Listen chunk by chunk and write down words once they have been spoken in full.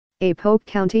A Polk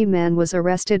County man was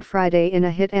arrested Friday in a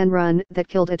hit-and-run that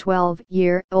killed a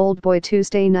 12-year-old boy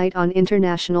Tuesday night on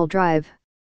International Drive.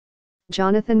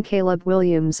 Jonathan Caleb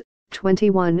Williams,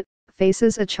 21,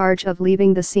 faces a charge of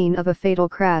leaving the scene of a fatal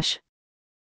crash.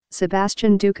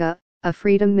 Sebastian Duca, a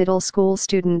Freedom Middle School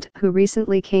student who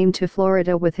recently came to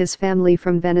Florida with his family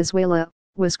from Venezuela,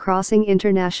 was crossing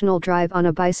International Drive on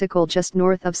a bicycle just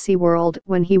north of SeaWorld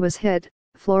when he was hit,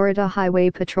 Florida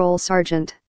Highway Patrol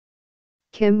Sergeant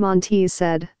Kim Monteith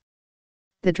said.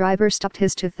 The driver stopped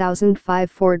his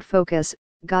 2005 Ford Focus,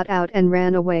 got out and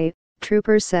ran away,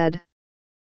 troopers said.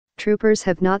 Troopers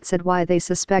have not said why they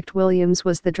suspect Williams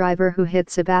was the driver who hit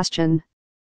Sebastian.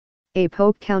 A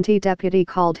Polk County deputy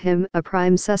called him a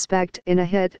prime suspect in a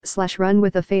hit-slash-run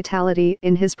with a fatality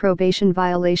in his probation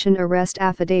violation arrest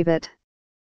affidavit.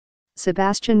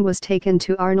 Sebastian was taken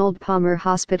to Arnold Palmer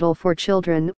Hospital for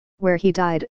Children, where he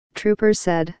died, troopers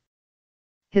said.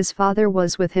 His father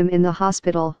was with him in the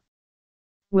hospital.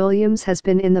 Williams has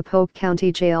been in the Polk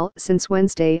County Jail since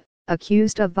Wednesday,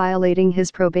 accused of violating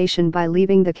his probation by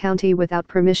leaving the county without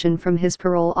permission from his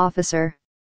parole officer.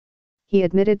 He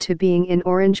admitted to being in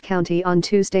Orange County on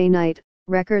Tuesday night,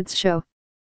 records show.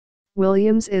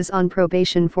 Williams is on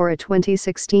probation for a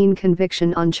 2016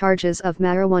 conviction on charges of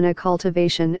marijuana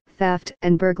cultivation, theft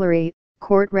and burglary,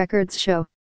 court records show.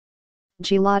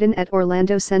 G. Lawton at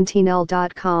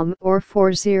OrlandoSentinel.com or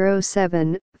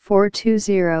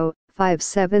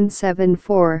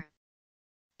 407-420-5774.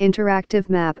 Interactive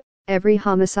map, every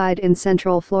homicide in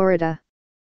Central Florida.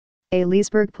 A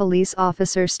Leesburg police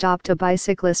officer stopped a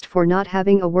bicyclist for not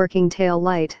having a working tail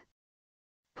light.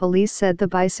 Police said the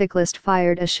bicyclist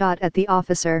fired a shot at the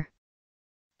officer.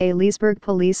 A Leesburg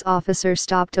police officer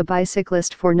stopped a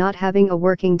bicyclist for not having a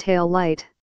working tail light.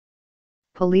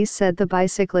 Police said the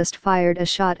bicyclist fired a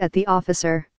shot at the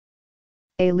officer.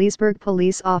 A Leesburg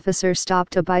police officer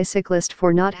stopped a bicyclist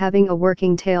for not having a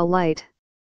working tail light.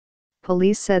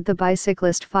 Police said the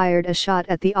bicyclist fired a shot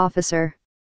at the officer.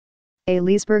 A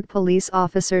Leesburg police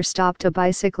officer stopped a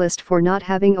bicyclist for not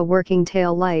having a working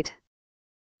tail light.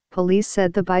 Police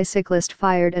said the bicyclist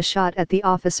fired a shot at the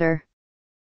officer.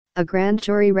 A grand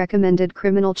jury recommended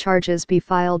criminal charges be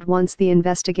filed once the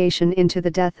investigation into the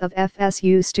death of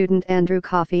FSU student Andrew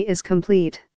Coffey is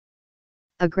complete.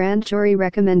 A grand jury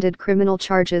recommended criminal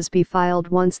charges be filed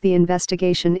once the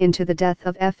investigation into the death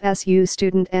of FSU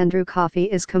student Andrew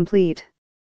Coffey is complete.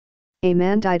 A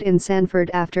man died in Sanford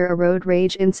after a road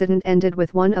rage incident ended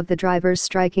with one of the drivers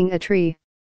striking a tree.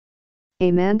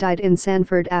 A man died in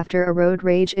Sanford after a road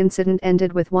rage incident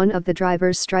ended with one of the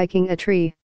drivers striking a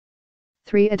tree.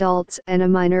 3 adults and a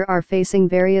minor are facing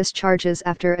various charges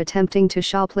after attempting to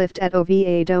shoplift at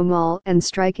Oviedo Mall and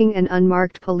striking an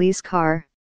unmarked police car.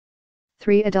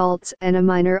 3 adults and a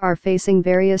minor are facing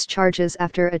various charges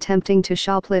after attempting to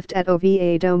shoplift at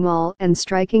Oviedo Mall and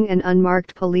striking an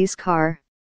unmarked police car.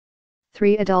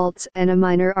 3 adults and a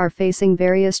minor are facing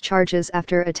various charges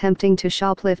after attempting to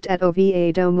shoplift at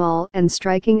Oviedo Mall and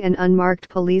striking an unmarked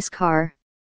police car.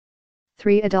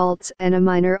 3 adults and a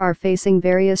minor are facing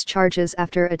various charges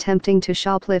after attempting to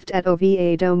shoplift at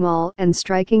Oviedo Mall and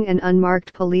striking an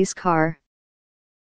unmarked police car.